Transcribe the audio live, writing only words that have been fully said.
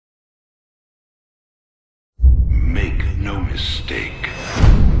no mistake.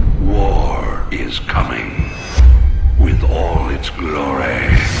 War is coming, with all its glory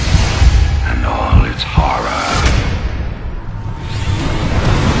and all its horror.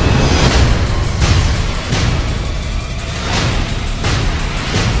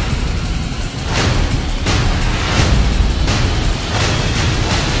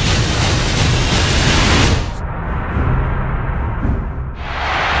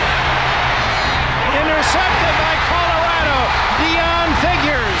 Intercepted by Colorado. Dion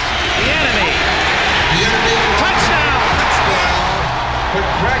Figures. The enemy. Touchdown.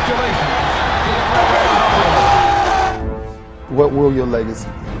 Congratulations. What will your legacy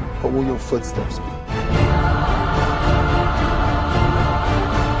be? What will your footsteps be?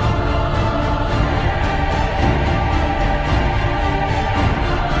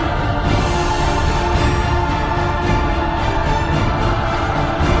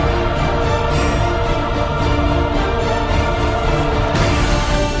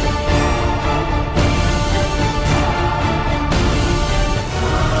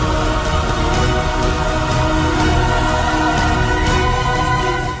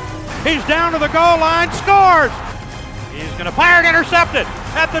 He's down to the goal line, scores! He's going to fire it, intercepted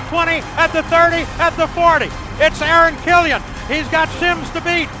at the 20, at the 30, at the 40. It's Aaron Killian. He's got Sims to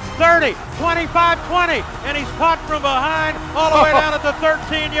beat. 30, 25, 20, and he's caught from behind all the way down at the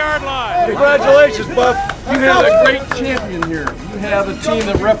 13-yard line. Congratulations, Buff. You have a great champion here. You have a team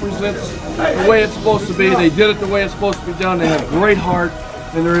that represents the way it's supposed to be. They did it the way it's supposed to be done. They have great heart,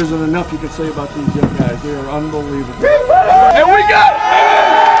 and there isn't enough you can say about these young guys. They are unbelievable. And we got it!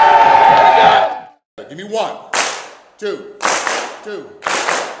 Give me 1, 2, 2,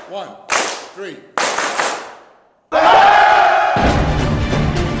 1, 3.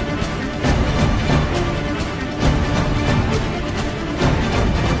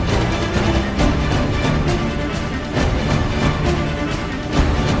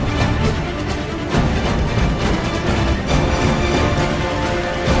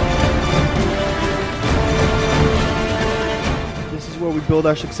 This is where we build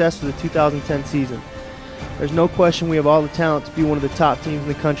our success for the 2010 season. There's no question we have all the talent to be one of the top teams in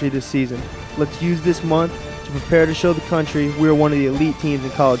the country this season. Let's use this month to prepare to show the country we are one of the elite teams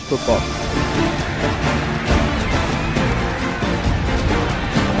in college football.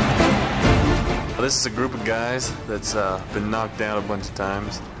 This is a group of guys that's been knocked down a bunch of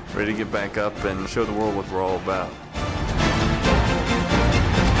times, ready to get back up and show the world what we're all about.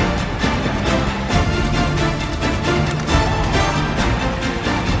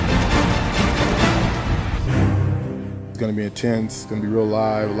 It's going to be intense, it's going to be real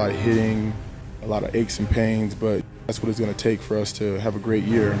live, a lot of hitting, a lot of aches and pains, but that's what it's going to take for us to have a great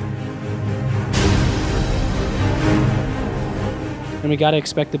year. And we got to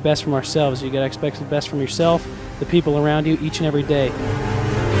expect the best from ourselves. You got to expect the best from yourself, the people around you, each and every day.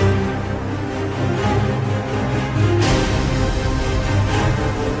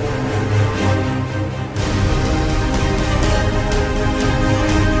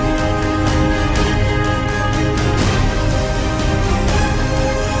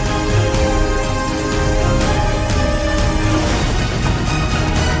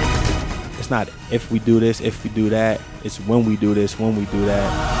 It's not if we do this, if we do that. It's when we do this, when we do that.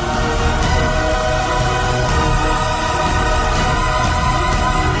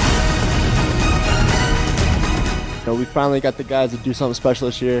 We finally got the guys to do something special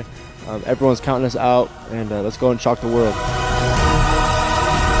this year. Everyone's counting us out, and let's go and shock the world.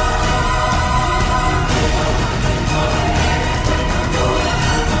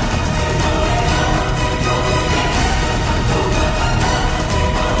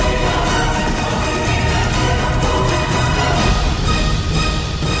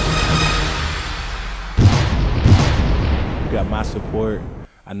 You got my support.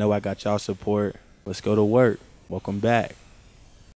 I know I got y'all support. Let's go to work. Welcome back.